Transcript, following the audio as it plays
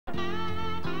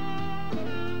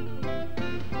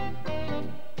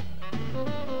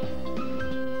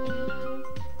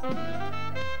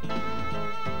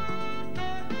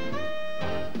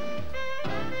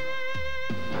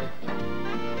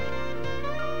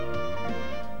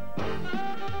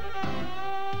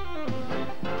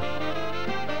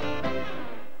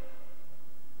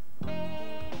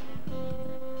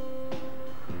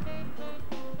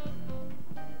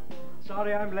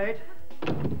I'm late.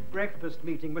 Breakfast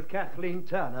meeting with Kathleen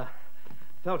Turner.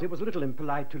 Felt it was a little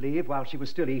impolite to leave while she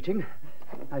was still eating.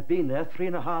 I've been there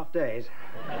 3.5 days.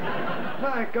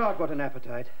 My God, what an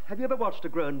appetite. Have you ever watched a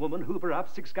grown woman hoover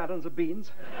up 6 gallons of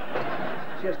beans?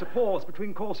 She has to pause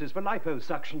between courses for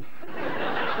liposuction.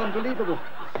 Unbelievable.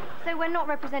 So we're not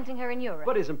representing her in Europe?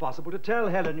 But it's impossible to tell,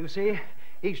 Helen, you see.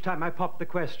 Each time I popped the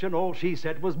question, all she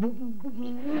said was...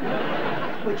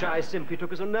 which I simply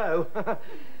took as a no.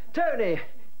 Tony,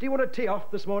 do you want to tee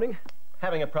off this morning?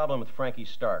 Having a problem with Frankie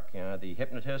Stark, the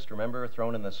hypnotist, remember,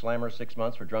 thrown in the slammer 6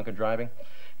 months for drunken driving?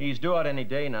 He's due out any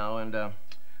day now, and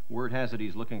word has it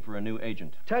he's looking for a new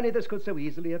agent. Tony, this could so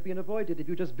easily have been avoided if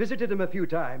you just visited him a few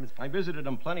times. I visited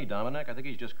him plenty, Dominic. I think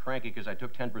he's just cranky because I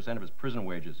took 10% of his prison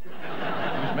wages. He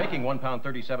was making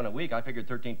 £1.37 a week. I figured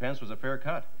 13 pence was a fair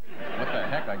cut. What the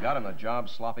heck? I got him a job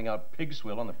slopping out pig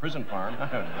swill on the prison farm. I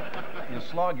don't know. You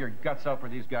slog your guts out for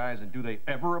these guys, and do they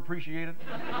ever appreciate it?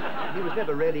 He was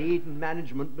never really Eden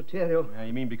management material. Yeah,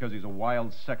 you mean because he's a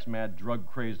wild, sex-mad,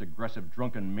 drug-crazy, aggressive,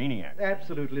 drunken maniac?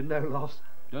 Absolutely no loss.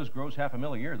 Does gross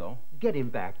 $500,000 a year, though. Get him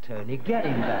back, Tony. Get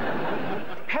him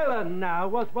back. Helen, now,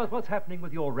 what's happening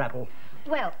with your rabble?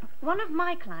 Well, one of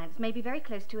my clients may be very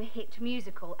close to a hit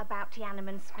musical about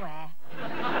Tiananmen Square.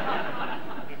 About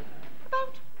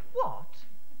what?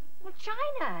 Well,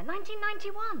 China,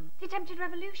 1991. The attempted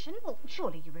revolution. Well,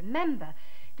 surely you remember.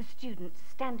 The students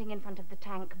standing in front of the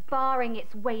tank, barring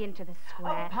its way into the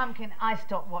square. Oh, Pumpkin, I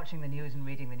stopped watching the news and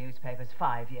reading the newspapers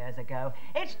 5 years ago.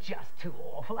 It's just too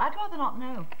awful. I'd rather not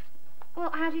know. Well,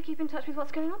 how do you keep in touch with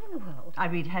what's going on in the world? I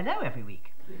read Hello every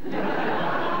week.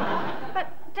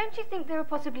 But don't you think there are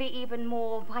possibly even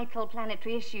more vital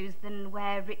planetary issues than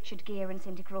where Richard Gere and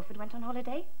Cindy Crawford went on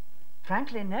holiday?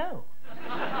 Frankly, no.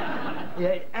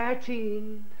 Yeah,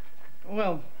 Artie.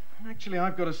 Well, actually,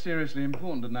 I've got a seriously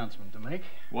important announcement to make.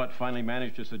 What, finally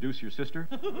managed to seduce your sister?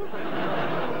 For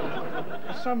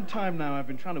some time now, I've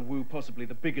been trying to woo possibly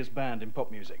the biggest band in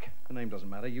pop music. The name doesn't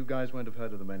matter. You guys won't have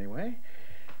heard of them anyway.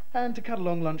 And to cut a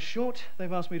long lunch short,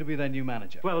 they've asked me to be their new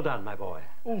manager. Well done, my boy.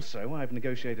 Also, I've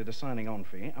negotiated a signing-on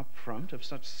fee up front of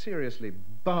such seriously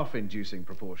barf-inducing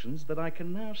proportions that I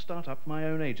can now start up my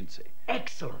own agency.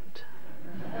 Excellent.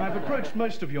 I've approached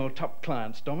most of your top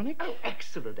clients, Dominic. Oh,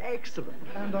 excellent, excellent.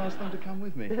 And asked them to come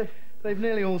with me. They've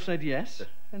nearly all said yes.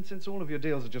 And since all of your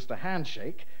deals are just a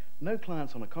handshake, no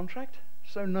clients on a contract,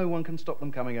 so no one can stop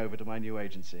them coming over to my new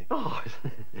agency. Oh,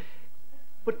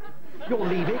 but you're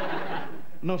leaving?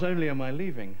 Not only am I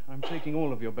leaving, I'm taking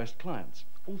all of your best clients.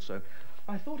 Also,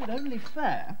 I thought it only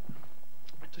fair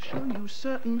to show you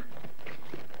certain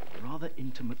rather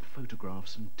intimate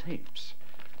photographs and tapes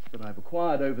that I've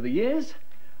acquired over the years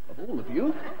of all of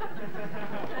you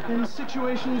in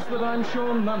situations that I'm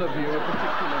sure none of you are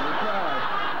particularly proud.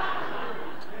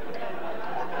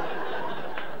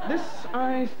 This,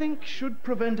 I think, should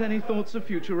prevent any thoughts of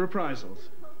future reprisals.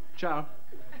 Ciao.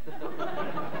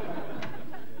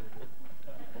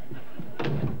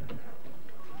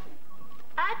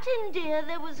 Atin, dear,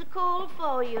 there was a call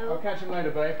for you. I'll catch him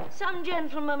later, babe. Some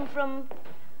gentleman from...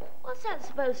 What's that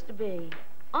supposed to be?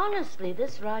 Honestly,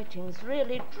 this writing's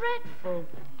really dreadful.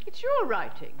 It's your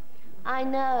writing. I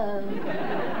know.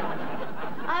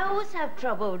 I always have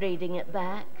trouble reading it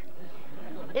back.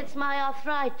 It's my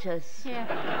arthritis. Yeah.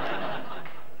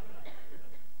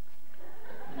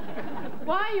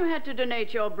 Why you had to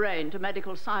donate your brain to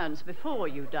medical science before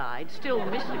you died still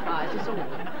mystifies us all.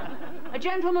 A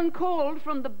gentleman called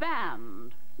from the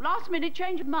band. Last minute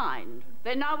change of mind.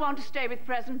 They now want to stay with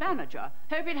present manager.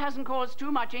 Hope it hasn't caused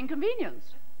too much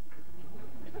inconvenience.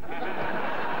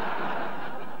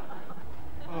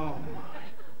 Oh, my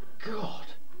God.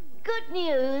 Good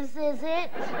news, is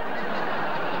it?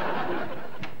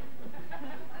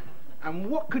 And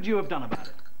what could you have done about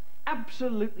it?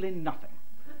 Absolutely nothing.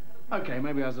 Okay,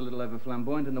 maybe I was a little over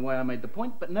flamboyant in the way I made the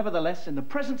point, but nevertheless, in the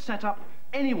present setup,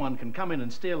 anyone can come in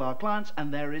and steal our clients,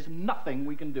 and there is nothing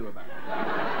we can do about it.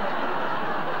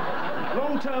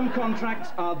 Long-term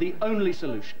contracts are the only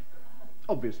solution.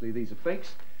 Obviously, these are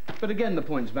fakes, but again, the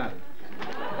point's valid.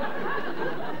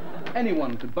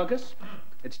 Anyone could bug us.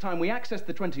 It's time we accessed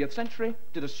the 20th century,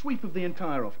 did a sweep of the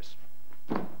entire office.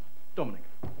 Dominic.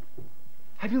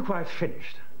 Have you quite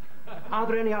finished? Are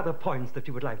there any other points that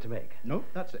you would like to make? No,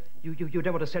 that's it. You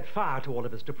don't want to set fire to all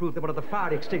of us to prove that one of the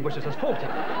fire extinguishers is faulty.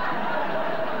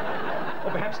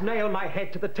 Or perhaps nail my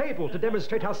head to the table to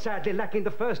demonstrate how sadly lacking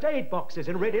the first aid boxes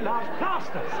in really large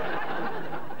plasters.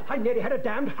 I nearly had a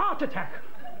damned heart attack.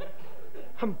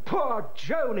 And poor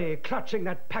Joni clutching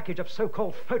that package of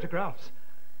so-called photographs.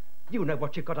 You know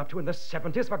what you got up to in the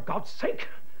 70s, for God's sake.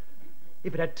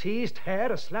 If it had teased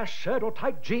hair, a slashed shirt, or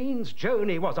tight jeans,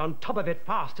 Joni was on top of it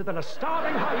faster than a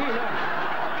starving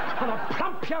hyena on a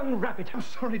plump young rabbit. I'm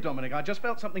sorry, Dominic. I just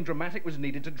felt something dramatic was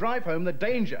needed to drive home the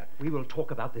danger. We will talk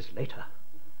about this later.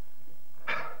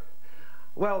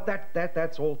 Well,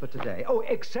 that's all for today. Oh,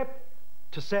 except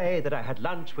to say that I had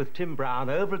lunch with Tim Brown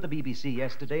over at the BBC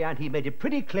yesterday, and he made it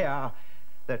pretty clear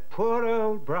that poor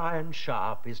old Brian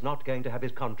Sharp is not going to have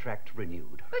his contract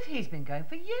renewed. But he's been going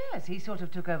for years. He sort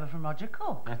of took over from Roger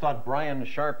Cook. I thought Brian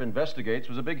Sharp Investigates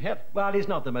was a big hit. Well, he's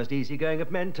not the most easygoing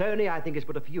of men, Tony. I think he's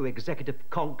put a few executive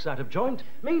conks out of joint.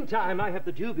 Meantime, I have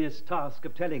the dubious task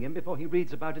of telling him before he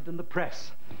reads about it in the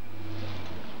press.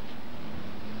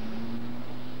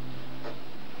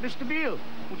 Mr. Beale,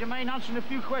 would you mind answering a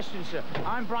few questions, sir?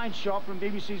 I'm Brian Sharp from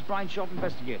BBC's Brian Sharp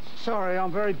Investigates. Sorry,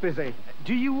 I'm very busy.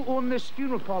 Do you own this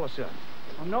funeral parlour, sir?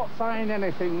 I'm not saying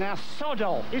anything now. Sod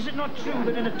all. Is it not true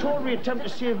that in a Tory attempt to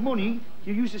save money,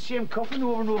 you use the same coffin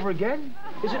over and over again?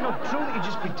 Is it not true that you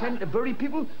just pretend to bury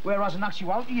people, whereas in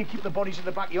actuality you keep the bodies in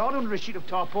the backyard under a sheet of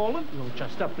tarpaulin? You're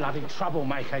just a bloody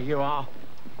troublemaker, you are.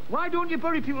 Why don't you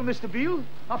bury people, Mr. Beale?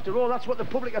 After all, that's what the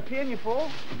public are paying you for.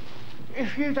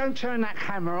 If you don't turn that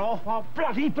camera off, I'll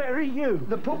bloody bury you.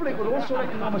 The public would also like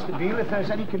to know, Mr. Beale, if there's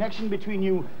any connection between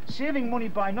you saving money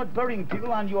by not burying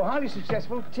people and your highly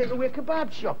successful takeaway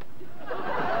kebab shop.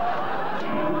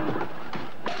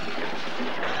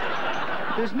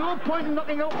 There's no point in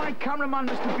knocking out my cameraman,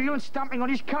 Mr. Beale, and stamping on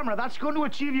his camera. That's going to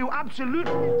achieve you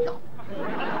absolutely...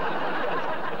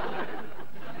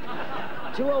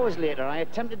 2 hours later, I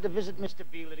attempted to visit Mr.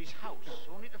 Beale at his house,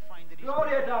 only to find that he's...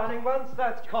 Gloria, darling, once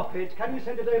that's copied, can you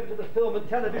send it over to the Film and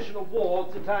Television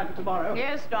Awards in time for tomorrow?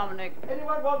 Yes, Dominic.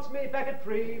 Anyone wants me back at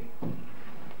 3?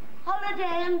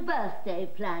 Holiday and birthday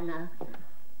planner.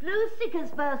 Blue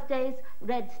stickers birthdays,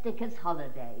 red stickers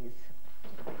holidays.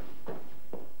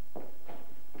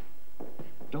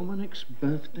 Dominic's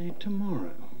birthday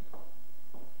tomorrow.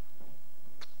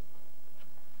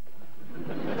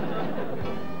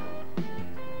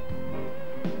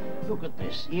 Look at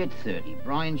this, 8:30,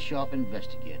 Brian Sharp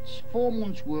Investigates. 4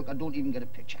 months' work, I don't even get a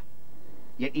picture.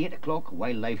 Yet 8 o'clock,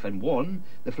 Wildlife and 1,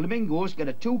 the flamingos get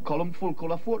a 2-column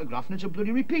full-colour photograph and it's a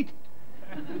bloody repeat.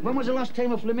 When was the last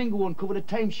time a flamingo uncovered a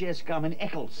timeshare scam in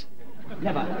Eccles?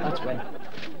 Never, that's when.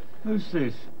 Who's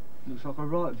this? Looks like a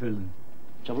right villain.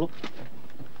 Let's have a look.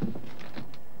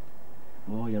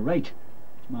 Oh, you're right.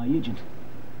 It's my agent.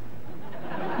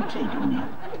 What's he doing here?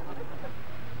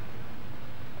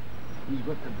 He's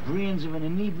got the brains of an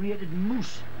inebriated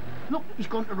moose. Look, he's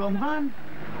gone to the wrong van.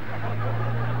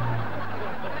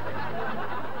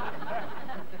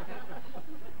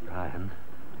 Brian.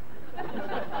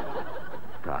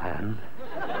 Brian.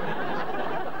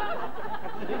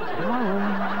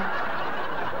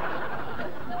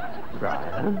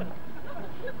 Brian.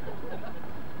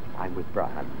 I'm with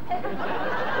Brian.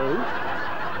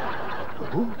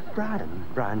 Who? Brian.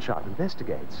 Brian Sharp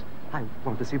Investigates. I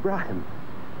want to see Brian.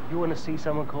 You want to see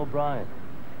someone called Brian?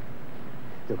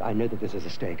 Look, I know that this is a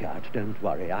stakeout. Don't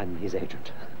worry, I'm his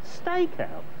agent.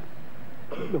 Stakeout?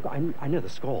 Look, I know the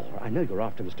score. I know you're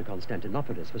after Mr.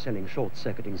 Constantinopoulos for selling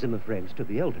short-circuiting Zimmer frames to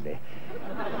the elderly.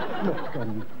 Look,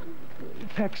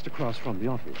 text across from the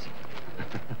office.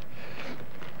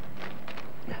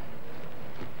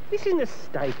 This isn't a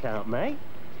stakeout, mate.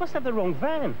 Must have the wrong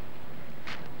van.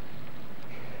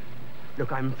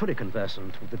 Look, I'm fully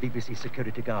conversant with the BBC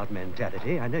security guard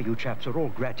mentality. I know you chaps are all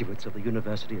graduates of the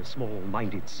University of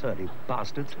Small-Minded Surly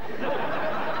Bastards.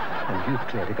 And you've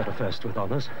clearly got a first with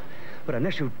honours. But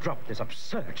unless you drop this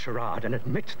absurd charade and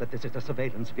admit that this is a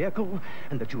surveillance vehicle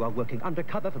and that you are working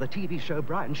undercover for the TV show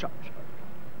Brian Sharp...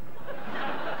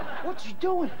 What's he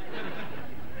doing?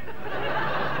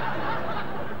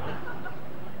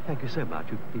 Thank you so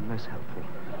much. You've been most helpful.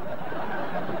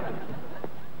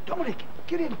 Dominic,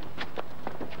 get in.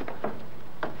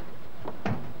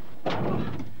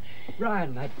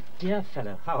 Brian, my dear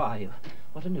fellow, how are you?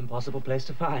 What an impossible place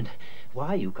to find.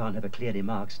 Why you can't have a clearly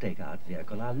marked stakeout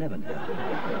vehicle, I'll never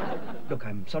know. Look,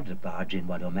 I'm sorry to barge in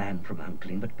while you're manned from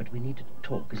Uncling, but we need to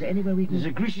talk. Is there anywhere we can... There's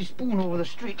a greasy spoon over the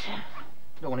street.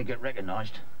 Don't want to get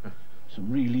recognised.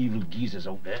 Some real evil geezers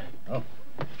out there. Oh.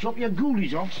 Chop your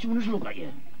ghoulies off as soon as look at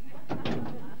you.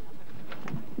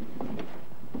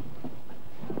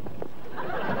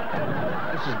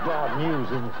 This is bad news,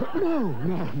 isn't it?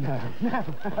 No.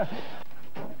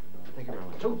 Thank you very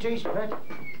much. 2 teas, Pet.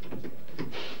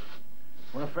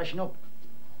 Want to freshen up?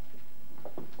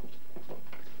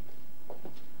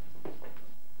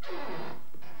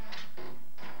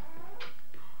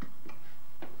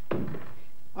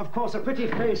 Of course, a pretty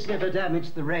face never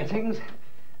damaged the ratings.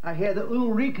 I hear the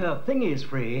Ulrika thingy's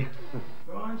free.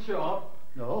 Brian Sharp.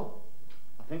 No.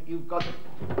 I think you've got...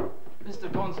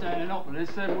 Mr.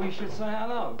 Constantinopolis said we should say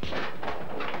hello.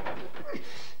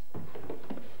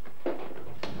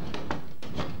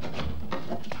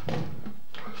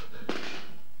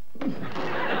 Now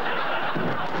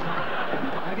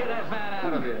get that van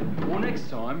out of here. Well, next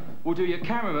time, we'll do your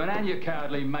cameraman and your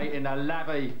cowardly mate in the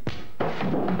lavvy.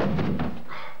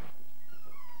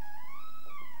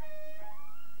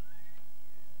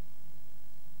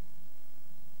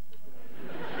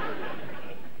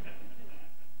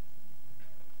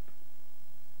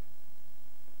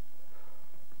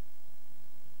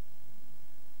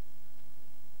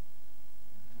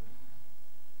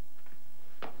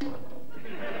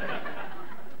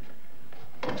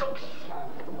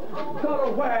 Got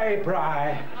away,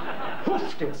 Bry.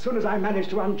 Hoofed it as soon as I managed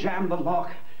to unjam the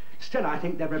lock. Still, I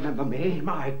think they remember me.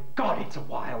 My God, it's a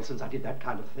while since I did that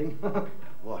kind of thing.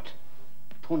 What?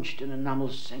 Punched an enamel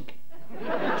sink?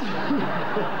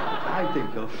 I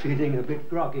think you're feeling a bit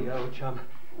groggy, old chum.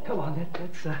 Come on,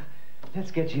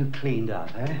 let's get you cleaned up,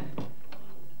 eh?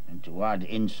 And to add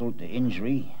insult to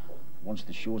injury, once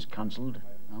the show's cancelled,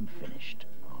 I'm finished.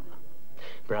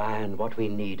 Brian, what we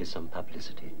need is some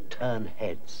publicity. Turn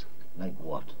heads. Like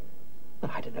what?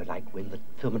 I don't know, like win the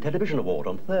Film and Television Award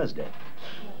on Thursday.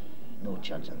 No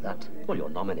chance of that. Well, you're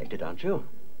nominated, aren't you?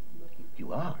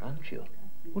 You are, aren't you?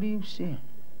 What do you say?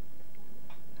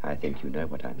 I think you know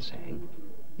what I'm saying.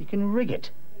 You can rig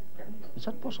it. Is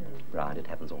that possible? Brian, it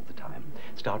happens all the time.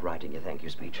 Start writing your thank you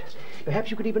speech. Perhaps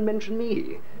you could even mention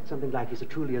me. Something like he's a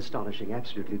truly astonishing,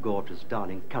 absolutely gorgeous,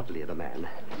 darling, cuddly of a man.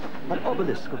 An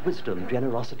obelisk of wisdom,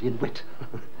 generosity, and wit.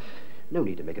 No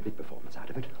need to make a big performance out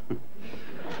of it.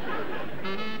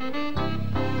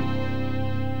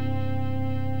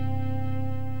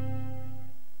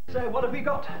 So, what have we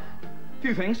got? A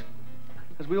few things.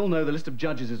 As we all know, the list of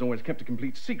judges is always kept a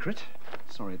complete secret.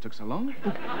 Sorry it took so long.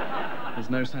 There's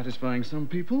no satisfying some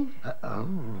people. Oh.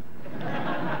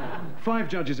 5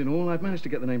 judges in all. I've managed to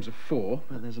get the names of 4,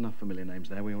 but there's enough familiar names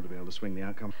there. We ought to be able to swing the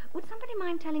outcome. Would somebody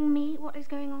mind telling me what is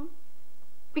going on?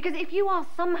 Because if you are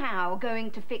somehow going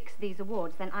to fix these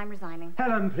awards, then I'm resigning.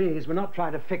 Helen, please, we're not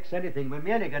trying to fix anything. We're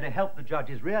merely going to help the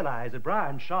judges realise that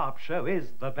Brian Sharp's show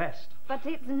is the best. But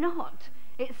it's not.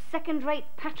 It's second-rate,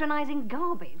 patronising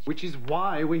garbage. Which is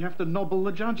why we have to nobble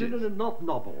the judges. No, not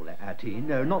nobble, Atty.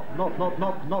 No, not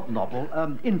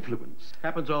nobble. Influence.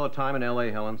 Happens all the time in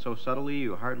L.A., Helen, so subtly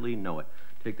you hardly know it.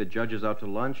 Take the judges out to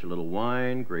lunch, a little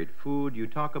wine, great food. You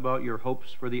talk about your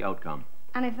hopes for the outcome.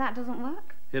 And if that doesn't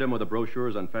work? Hit them with the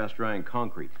brochures on fast-drying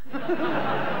concrete.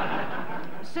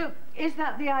 So, is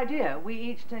that the idea? We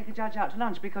each take a judge out to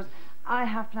lunch, because I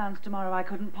have plans tomorrow I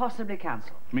couldn't possibly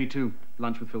cancel. Me too.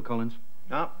 Lunch with Phil Collins.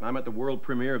 Ah, I'm at the world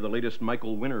premiere of the latest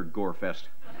Michael Winner gore fest.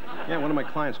 Yeah, one of my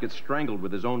clients gets strangled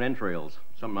with his own entrails.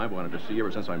 Something I've wanted to see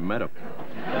ever since I met him.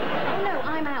 No,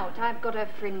 I'm out. I've got a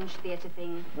fringe theatre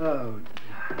thing. Oh.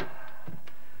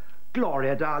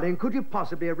 Gloria, darling, could you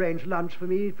possibly arrange lunch for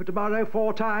me for tomorrow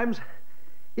 4 times?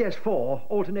 Yes, 4,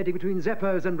 alternating between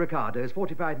Zeppo's and Ricardo's,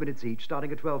 45 minutes each,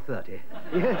 starting at 12:30.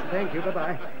 Yes, thank you,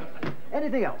 bye-bye.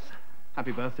 Anything else?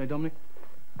 Happy birthday, Dominic.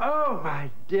 Oh,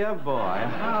 my dear boy,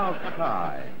 how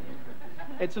kind.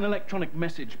 It's an electronic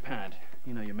message pad.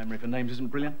 You know, your memory for names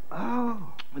isn't brilliant.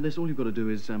 Oh. And this, all you've got to do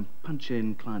is punch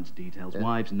in clients' details,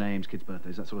 wives' names, kids'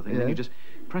 birthdays, that sort of thing. Then you just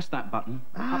press that button,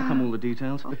 up come all the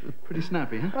details. Pretty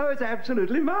snappy, huh? Oh, it's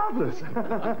absolutely marvellous.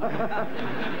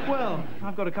 Well,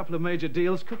 I've got a couple of major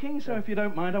deals cooking, so if you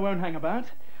don't mind, I won't hang about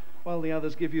while the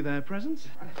others give you their presents.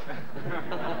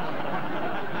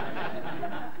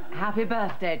 Happy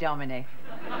birthday, Dominic.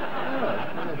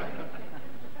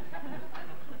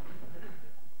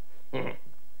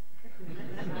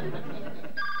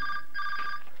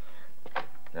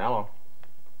 Hello.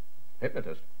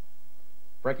 Hypnotist.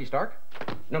 Frankie Stark?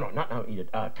 No, not now,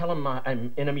 Edith. Tell him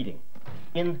I'm in a meeting.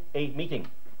 In a meeting.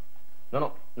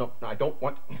 No, I don't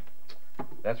want...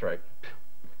 That's right.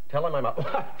 Tell him I'm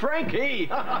up. Frankie!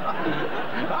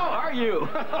 How are you?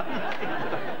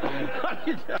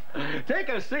 Take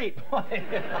a seat.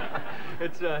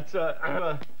 It's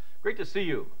great to see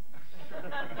you.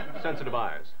 Sensitive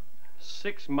eyes.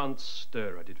 6 months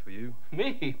stir I did for you.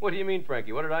 Me? What do you mean,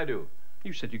 Frankie? What did I do?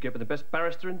 You said you'd get me the best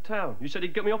barrister in town. You said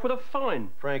he'd get me off with a fine.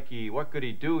 Frankie, what could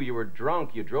he do? You were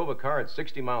drunk. You drove a car at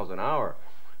 60 miles an hour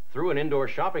through an indoor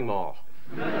shopping mall.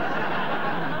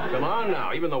 Come on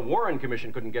now. Even the Warren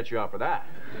Commission couldn't get you out for that.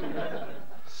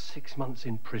 6 months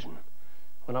in prison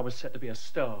when I was set to be a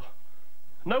star.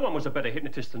 No one was a better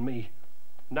hypnotist than me.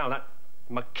 Now that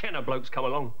McKenna bloke's come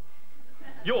along.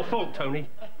 Your fault, Tony.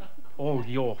 All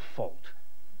your fault.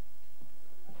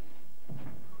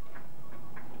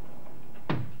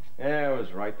 Yeah, I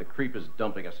was right. The creep is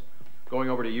dumping us. Going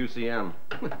over to UCM.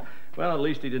 Well, at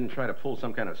least he didn't try to pull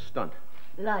some kind of stunt.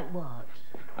 Like what?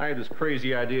 I had this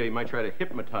crazy idea he might try to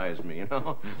hypnotize me, you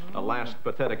know? A last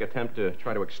pathetic attempt to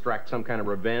try to extract some kind of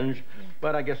revenge.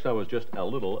 But I guess I was just a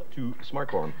little too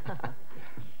smart for him.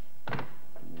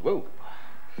 Whoa.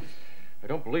 I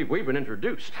don't believe we've been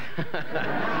introduced.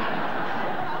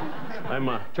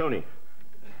 I'm Tony.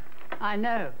 I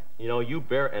know. You know, you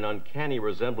bear an uncanny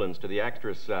resemblance to the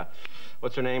actress,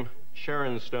 what's her name?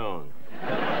 Sharon Stone.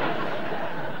 But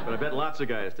I bet lots of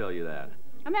guys tell you that.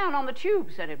 A man on the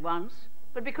tube said it once,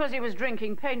 but because he was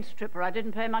drinking paint stripper, I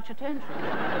didn't pay much attention.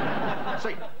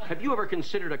 Say, have you ever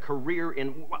considered a career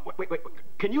in... Wait.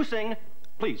 Can you sing?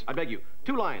 Please, I beg you.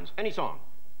 2 lines, any song.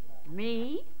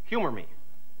 Me? Humor me.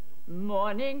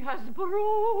 Morning has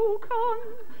broken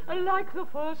like the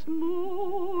first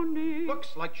morning.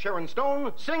 Looks like Sharon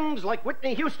Stone, sings like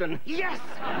Whitney Houston. Yes!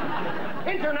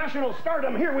 International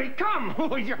stardom, here we come!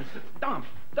 Dom.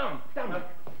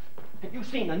 Have you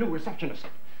seen the new receptionist?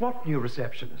 What new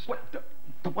receptionist? What,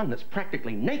 the one that's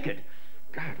practically naked.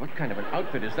 God, what kind of an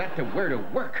outfit is that to wear to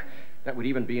work? That would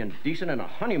even be indecent in a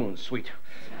honeymoon suite.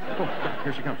 Oh,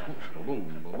 here she comes.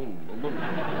 Boom, boom, boom, boom.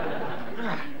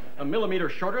 A millimeter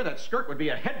shorter, that skirt would be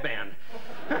a headband.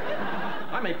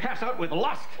 I may pass out with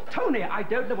lust. Tony, I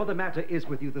don't know what the matter is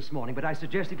with you this morning, but I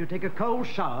suggest that you take a cold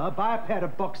shower, buy a pair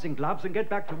of boxing gloves, and get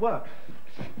back to work.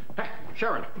 Hey,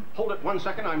 Sharon, hold it 1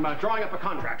 second. I'm drawing up a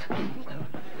contract.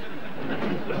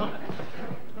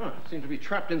 Seem to be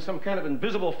trapped in some kind of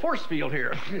invisible force field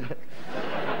here.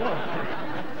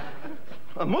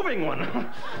 A moving one.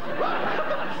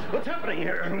 What's happening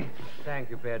here? Thank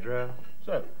you, Pedro.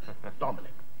 So,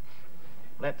 Dominic,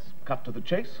 let's cut to the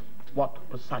chase. What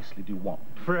precisely do you want?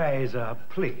 Fraser,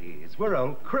 please. We're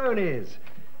old cronies.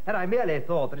 And I merely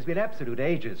thought that it's been absolute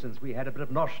ages since we had a bit of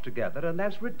nosh together, and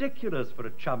that's ridiculous for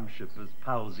a chumship as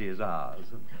palsy as ours.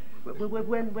 And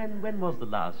when was the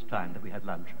last time that we had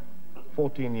lunch?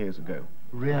 14 years ago.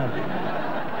 Really?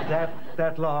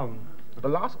 That long? The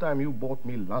last time you bought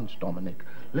me lunch, Dominic,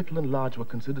 little and large were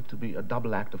considered to be a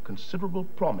double act of considerable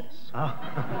promise. Oh.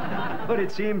 But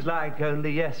it seems like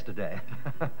only yesterday.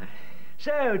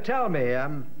 So, tell me,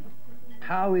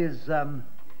 how is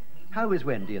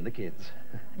Wendy and the kids?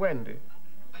 Wendy?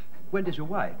 Wendy's your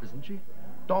wife, isn't she?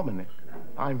 Dominic,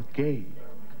 I'm gay.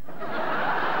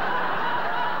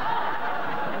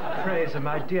 Fraser,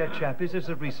 my dear chap, is this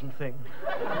a recent thing?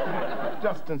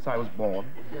 Just since I was born.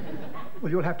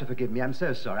 Well, you'll have to forgive me. I'm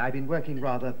so sorry. I've been working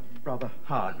rather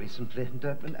hard recently.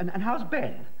 And how's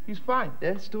Ben? He's fine.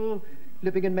 Yes, still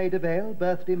living in Maida Vale,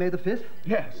 birthday May the 5th?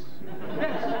 Yes.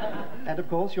 And, of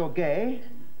course, you're gay?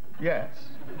 Yes,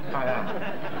 I am.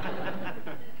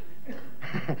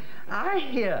 I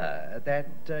hear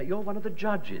that you're one of the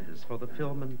judges for the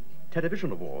Film and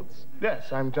Television Awards.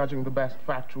 Yes, I'm judging the best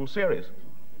factual series.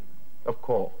 Of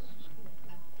course.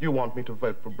 You want me to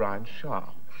vote for Brian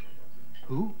Sharp.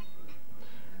 Who?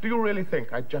 Do you really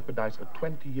think I'd jeopardize a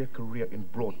 20-year career in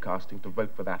broadcasting to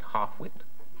vote for that half-wit?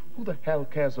 Who the hell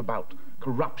cares about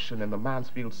corruption in the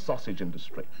Mansfield sausage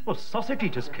industry? Well, sausage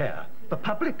eaters care. The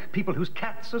public, people whose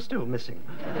cats are still missing.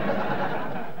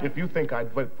 If you think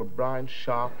I'd vote for Brian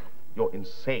Sharp, you're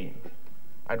insane.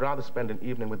 I'd rather spend an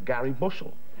evening with Gary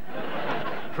Bushell.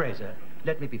 Fraser,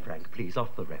 let me be frank, please,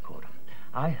 off the record.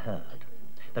 I heard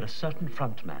that a certain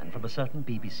frontman from a certain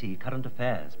BBC current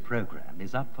affairs program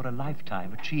is up for a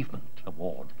Lifetime Achievement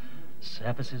Award.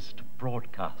 Services to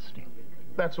broadcasting.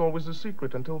 That's always a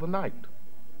secret until the night.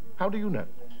 How do you know?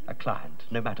 A client,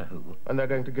 no matter who. And they're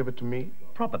going to give it to me?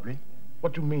 Probably.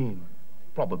 What do you mean,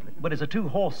 probably? Well, it's a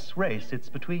 2-horse race. It's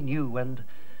between you and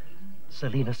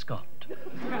Selina Scott.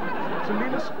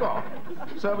 Selina Scott?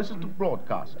 Services to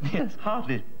broadcasting? Yes,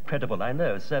 hardly credible, I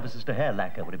know. Services to hair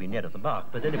lacquer would have been near of the mark.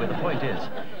 But anyway, the point is,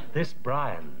 this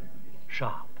Brian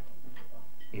Sharp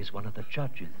is one of the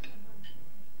judges.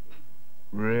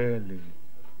 Really?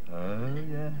 Oh,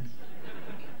 yes.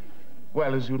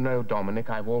 Well, as you know, Dominic,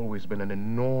 I've always been an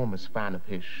enormous fan of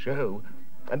his show.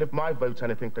 And if my vote's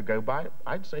anything to go by,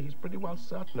 I'd say he's pretty well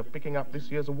certain of picking up this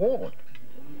year's award.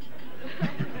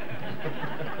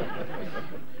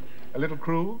 A little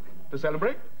cruel to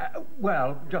celebrate?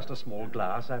 Well, just a small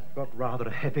glass. I've got rather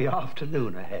a heavy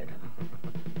afternoon ahead.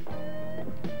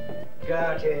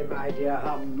 Gertie, my dear,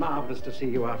 how marvelous to see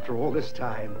you after all this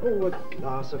time. Oh, a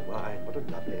glass of wine. What a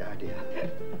lovely idea.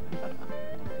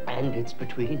 And it's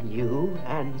between you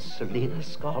and Selina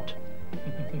Scott.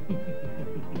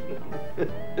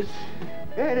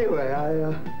 Anyway,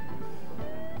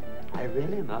 I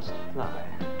really must fly.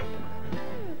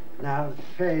 Now,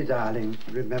 Faye, darling,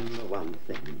 remember one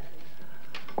thing.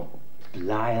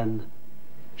 Brian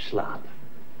Sharp.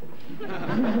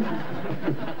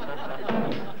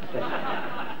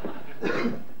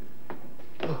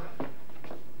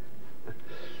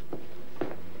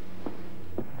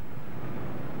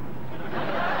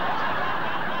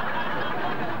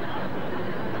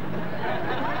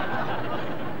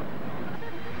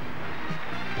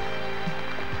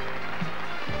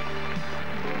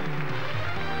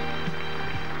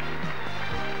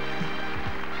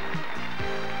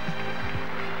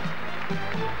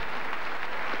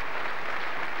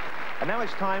 And now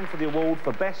it's time for the award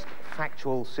for Best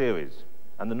Factual Series.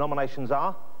 And the nominations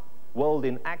are World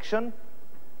in Action,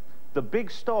 The Big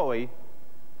Story,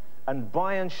 and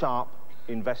Brian Sharp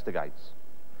Investigates.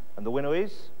 And the winner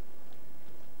is...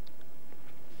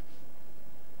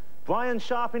 Brian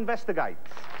Sharp Investigates.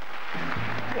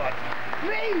 What?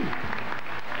 Me?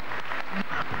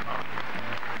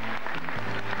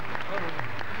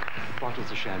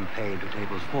 Bottles of champagne to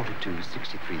tables 42,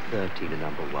 63, 13 and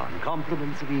number 1.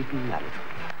 Compliments of Eden Mallet.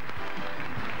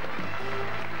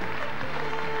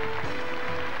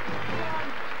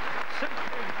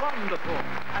 Simply wonderful.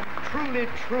 And truly,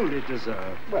 truly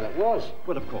deserved. Well, it was.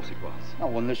 Well, of course it was. I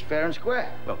won this fair and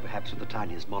square. Well, perhaps with the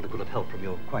tiniest modicum of help from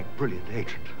your quite brilliant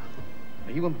agent.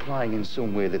 Are you implying in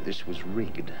some way that this was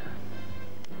rigged?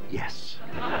 Yes.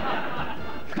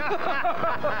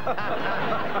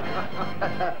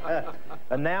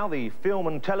 And now the Film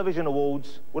and Television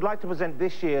Awards would like to present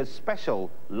this year's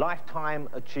special Lifetime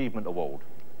Achievement Award.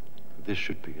 This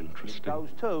should be interesting. It goes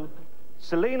to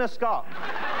Selena Scott.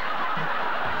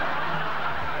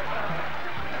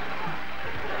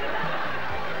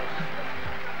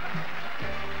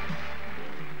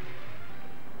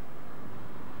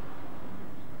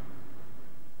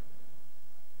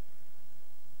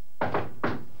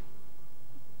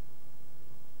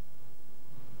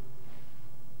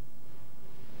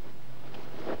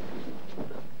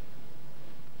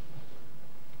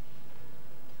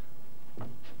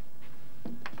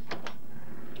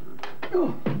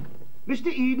 Oh, Mr.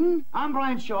 Eden, I'm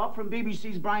Brian Sharp from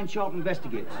BBC's Brian Sharp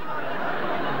Investigates.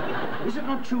 Is it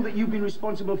not true that you've been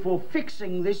responsible for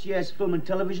fixing this year's Film and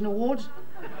Television Awards?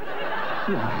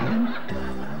 Brian?